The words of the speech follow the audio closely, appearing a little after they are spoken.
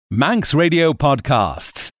Manx Radio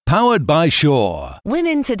Podcasts, powered by Shaw.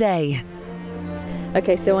 Women Today.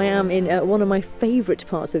 Okay, so I am in one of my favourite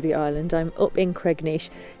parts of the island. I'm up in Cregnish,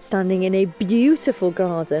 standing in a beautiful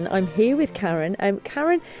garden. I'm here with Karen.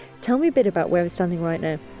 Karen, tell me a bit about where we're standing right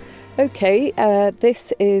now. Okay,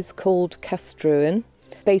 this is called Castruan.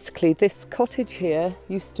 Basically, this cottage here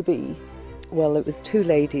used to be, well, it was two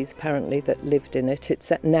ladies apparently that lived in it.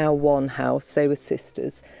 It's now one house. They were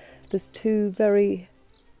sisters. There's two very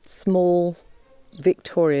small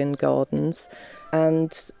Victorian gardens,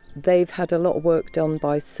 and they've had a lot of work done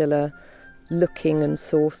by Scylla, looking and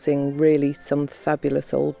sourcing really some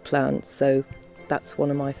fabulous old plants, so that's one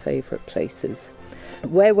of my favourite places.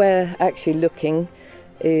 Where we're actually looking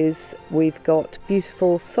is we've got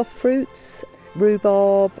beautiful soft fruits,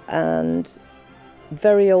 rhubarb and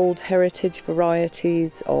very old heritage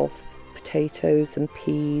varieties of potatoes and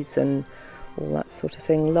peas and all that sort of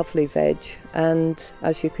thing, lovely veg. And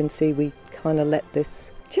as you can see, we kind of let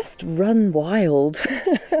this just run wild.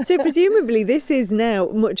 So presumably this is now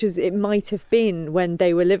much as it might have been when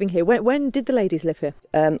they were living here. When did the ladies live here?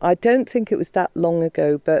 I don't think it was that long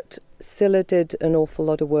ago, but Scylla did an awful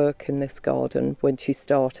lot of work in this garden when she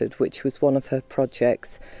started, which was one of her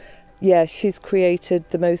projects. Yeah, she's created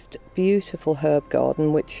the most beautiful herb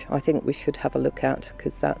garden, which I think we should have a look at,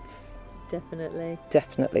 because that's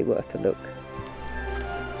definitely worth a look.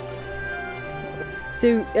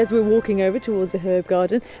 So as we're walking over towards the herb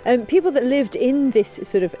garden, people that lived in this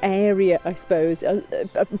sort of area, I suppose, are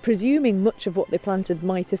presuming much of what they planted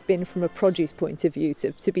might have been from a produce point of view,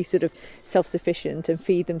 to be sort of self-sufficient and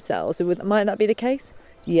feed themselves. So might that be the case?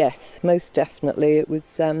 Yes, most definitely. It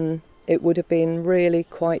was. It would have been really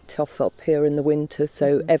quite tough up here in the winter,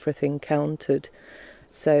 so everything counted.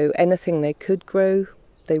 So anything they could grow,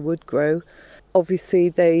 they would grow. Obviously,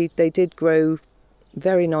 they did grow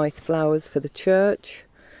very nice flowers for the church.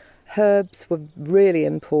 Herbs were really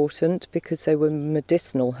important because they were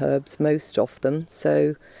medicinal herbs, most of them.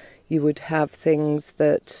 So you would have things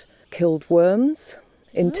that killed worms,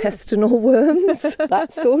 intestinal worms,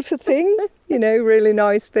 that sort of thing, really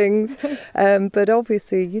nice things. But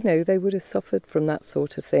obviously, they would have suffered from that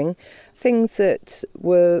sort of thing. Things that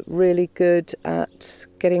were really good at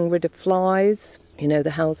getting rid of flies.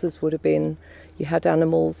 The houses would have been, you had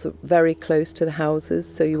animals very close to the houses,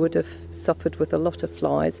 so you would have suffered with a lot of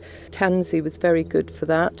flies. Tansy was very good for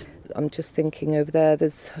that. I'm just thinking over there,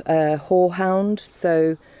 there's horehound,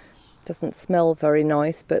 so it doesn't smell very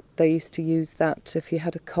nice, but they used to use that if you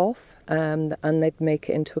had a cough, and they'd make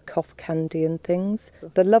it into a cough candy and things.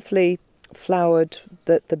 The lovely flowered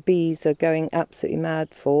that the bees are going absolutely mad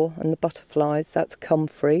for, and the butterflies, that's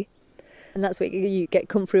comfrey. And that's where you get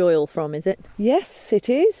comfrey oil from, is it? Yes, it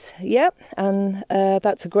is, yep. And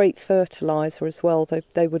that's a great fertiliser as well.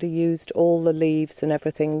 They would have used all the leaves and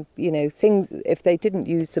everything, things, if they didn't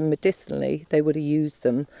use them medicinally, they would have used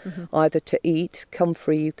them either to eat.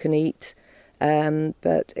 Comfrey you can eat,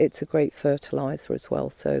 but it's a great fertiliser as well,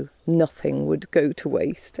 so nothing would go to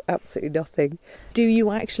waste, absolutely nothing. Do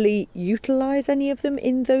you actually utilise any of them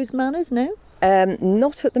in those manners now?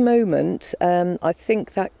 Not at the moment. I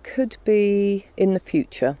think that could be in the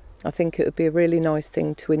future. I think it would be a really nice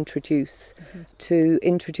thing to introduce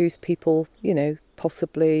people,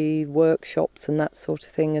 possibly workshops and that sort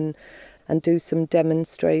of thing, and do some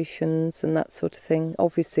demonstrations and that sort of thing.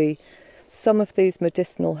 Obviously, some of these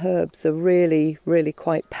medicinal herbs are really, really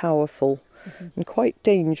quite powerful and quite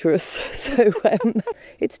dangerous. So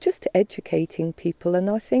it's just educating people,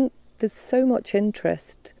 and I think there's so much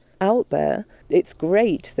interest out there. It's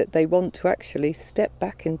great that they want to actually step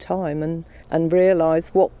back in time and realise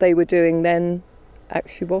what they were doing then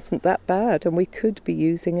actually wasn't that bad, and we could be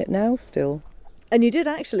using it now still. And you did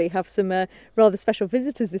actually have some rather special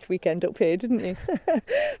visitors this weekend up here, didn't you?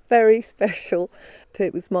 Very special.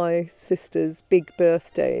 It was my sister's big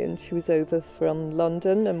birthday, and she was over from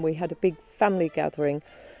London, and we had a big family gathering,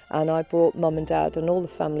 and I brought mum and dad and all the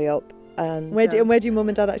family up. And where do your mum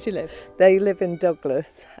and dad actually live? They live in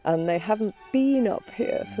Douglas, and they haven't been up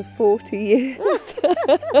here for 40 years.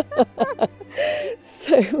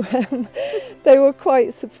 So they were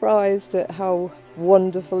quite surprised at how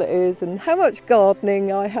wonderful it is and how much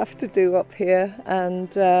gardening I have to do up here. And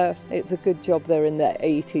it's a good job they're in their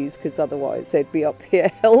 80s, because otherwise they'd be up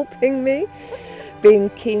here helping me, being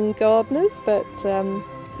keen gardeners. But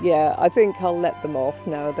yeah, I think I'll let them off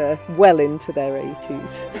now. They're well into their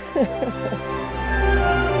 80s.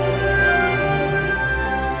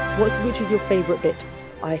 Which is your favourite bit?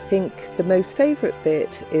 I think the most favourite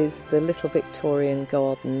bit is the little Victorian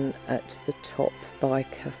garden at the top by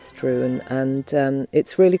Castruan, and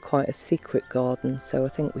it's really quite a secret garden, so I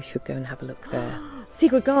think we should go and have a look there.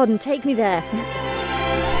 Secret garden, take me there.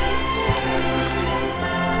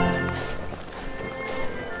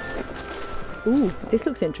 Ooh, this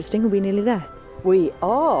looks interesting. Are we nearly there? We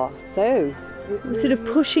are, so... We're sort of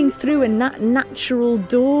pushing through a natural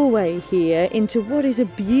doorway here into what is a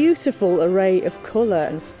beautiful array of colour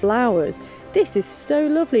and flowers. This is so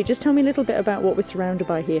lovely. Just tell me a little bit about what we're surrounded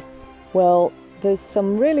by here. Well, there's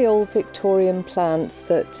some really old Victorian plants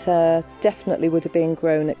that definitely would have been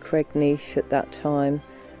grown at Cregneash at that time.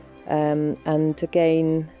 And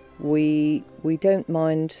again, we don't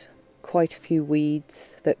mind quite a few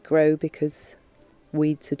weeds that grow because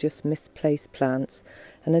weeds are just misplaced plants.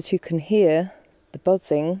 And as you can hear, the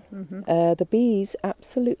buzzing, the bees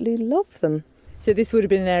absolutely love them. So this would have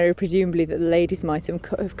been an area presumably that the ladies might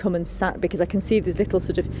have come and sat, because I can see there's little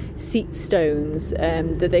sort of seat stones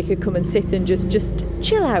that they could come and sit and just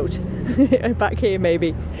chill out back here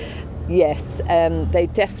maybe. Yes, they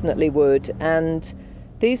definitely would. And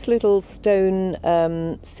these little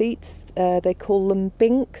stone seats, they call them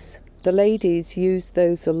binks. The ladies used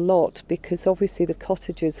those a lot because obviously the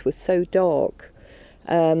cottages were so dark.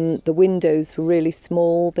 The windows were really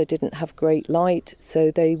small, they didn't have great light, so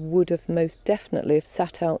they would have most definitely have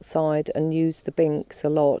sat outside and used the binks a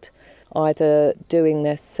lot, either doing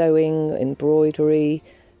their sewing, embroidery,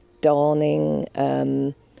 darning,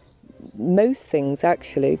 most things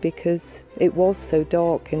actually, because it was so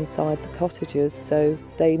dark inside the cottages, so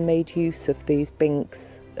they made use of these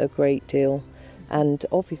binks a great deal. And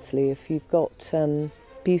obviously if you've got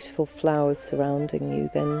beautiful flowers surrounding you,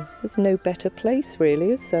 then there's no better place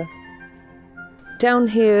really, is there? Down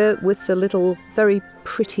here with the little very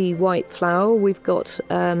pretty white flower, we've got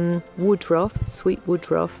woodruff, sweet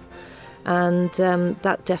woodruff, and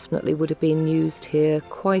that definitely would have been used here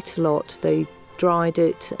quite a lot. They dried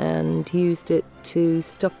it and used it to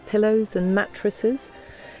stuff pillows and mattresses,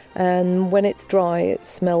 and when it's dry it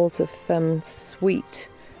smells of sweet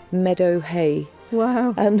meadow hay.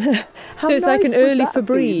 Wow. And so it's like an early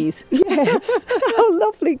Febreze. Yes. How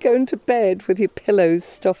lovely going to bed with your pillows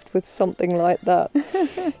stuffed with something like that.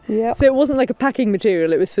 Yeah. So it wasn't like a packing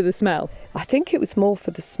material, it was for the smell? I think it was more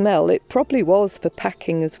for the smell. It probably was for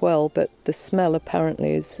packing as well, but the smell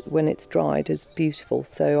apparently is, when it's dried, is beautiful.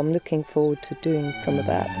 So I'm looking forward to doing some of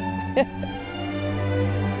that.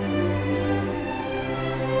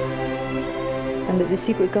 And the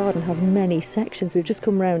secret garden has many sections. We've just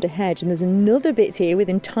come round a hedge and there's another bit here with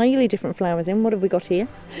entirely different flowers in. What have we got here?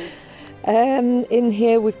 In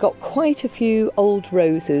here we've got quite a few old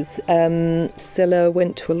roses. Scylla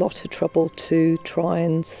went to a lot of trouble to try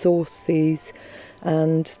and source these,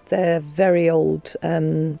 and they're very old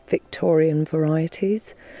Victorian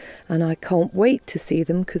varieties, and I can't wait to see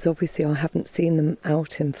them because obviously I haven't seen them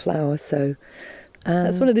out in flower. So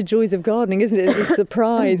that's one of the joys of gardening, isn't it? It's a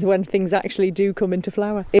surprise when things actually do come into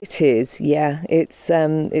flower. It is, yeah. It's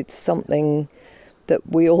something that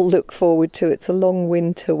we all look forward to. It's a long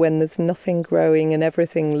winter when there's nothing growing and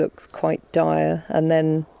everything looks quite dire, and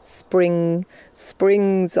then spring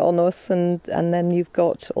springs on us, and then you've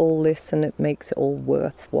got all this, and it makes it all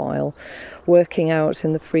worthwhile working out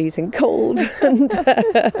in the freezing cold.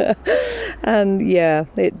 And yeah,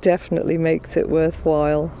 it definitely makes it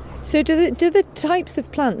worthwhile. So do the types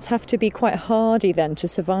of plants have to be quite hardy then to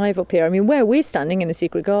survive up here? I mean, where we're standing in the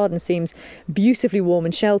secret garden seems beautifully warm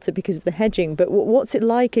and sheltered because of the hedging, but what's it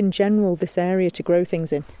like in general, this area, to grow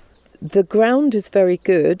things in? The ground is very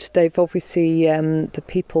good. They've obviously, the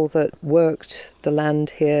people that worked the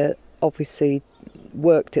land here obviously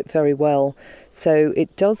worked it very well. So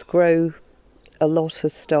it does grow a lot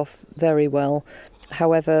of stuff very well.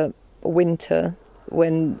 However, winter,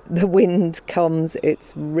 when the wind comes,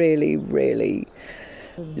 it's really, really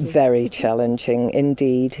very challenging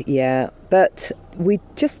indeed, yeah. But we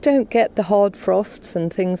just don't get the hard frosts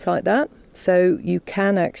and things like that. So you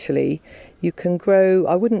can grow,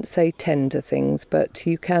 I wouldn't say tender things, but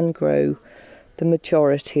you can grow the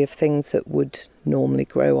majority of things that would normally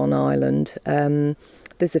grow on island.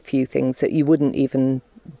 There's a few things that you wouldn't even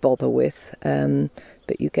bother with,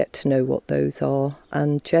 but you get to know what those are.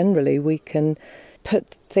 And generally we can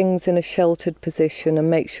put things in a sheltered position and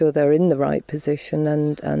make sure they're in the right position,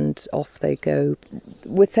 and off they go.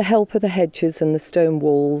 With the help of the hedges and the stone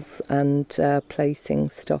walls and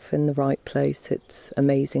placing stuff in the right place, it's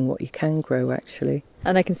amazing what you can grow actually.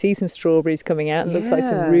 And I can see some strawberries coming out. It looks like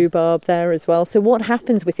some rhubarb there as well. So what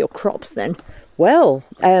happens with your crops then? Well,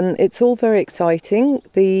 it's all very exciting.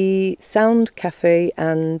 The Sound Cafe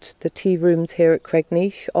and the tea rooms here at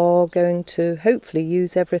Cregneash are going to hopefully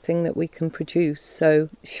use everything that we can produce. So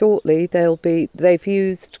shortly they've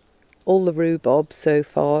used all the rhubarb so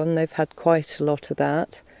far, and they've had quite a lot of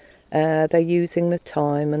that. They're using the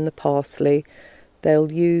thyme and the parsley.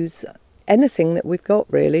 They'll use anything that we've got,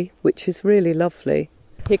 really, which is really lovely.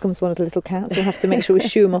 Here comes one of the little cats. We'll have to make sure we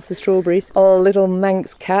shoo him off the strawberries. Oh, little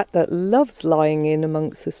Manx cat that loves lying in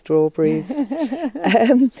amongst the strawberries.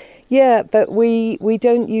 Yeah, but we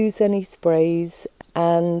don't use any sprays,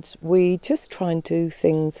 and we just try and do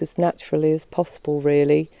things as naturally as possible,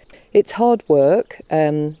 really. It's hard work.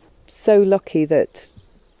 So lucky that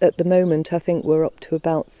at the moment I think we're up to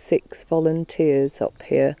about 6 volunteers up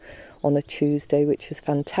here on a Tuesday, which is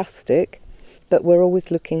fantastic. But we're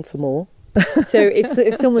always looking for more. So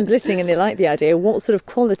if someone's listening and they like the idea, what sort of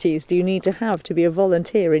qualities do you need to have to be a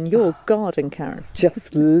volunteer in your garden, Karen?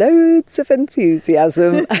 Just loads of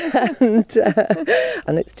enthusiasm and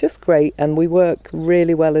it's just great, and we work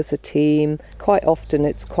really well as a team. Quite often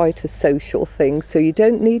it's quite a social thing, so you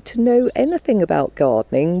don't need to know anything about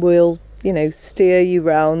gardening. We'll, steer you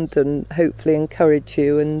round and hopefully encourage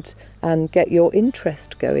you and get your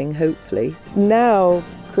interest going, hopefully. Now,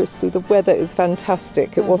 Christy, the weather is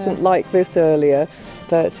fantastic. It wasn't like this earlier,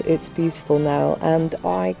 but it's beautiful now, and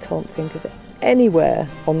I can't think of anywhere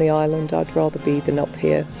on the island I'd rather be than up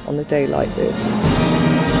here on a day like this.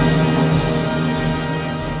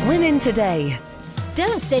 Women Today.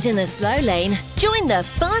 Don't sit in the slow lane. Join the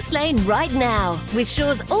fast lane right now with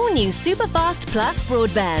Shaw's all-new Superfast Plus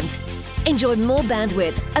broadband. Enjoy more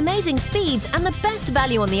bandwidth, amazing speeds and the best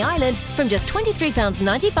value on the island from just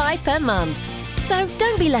 £23.95 per month. So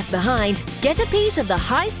don't be left behind. Get a piece of the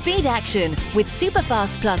high-speed action with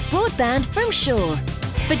Superfast Plus broadband from Shaw.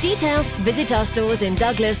 For details, visit our stores in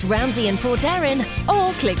Douglas, Ramsey and Port Erin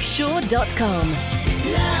or click shaw.com.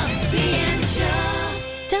 Love being Shaw.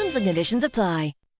 Terms and conditions apply.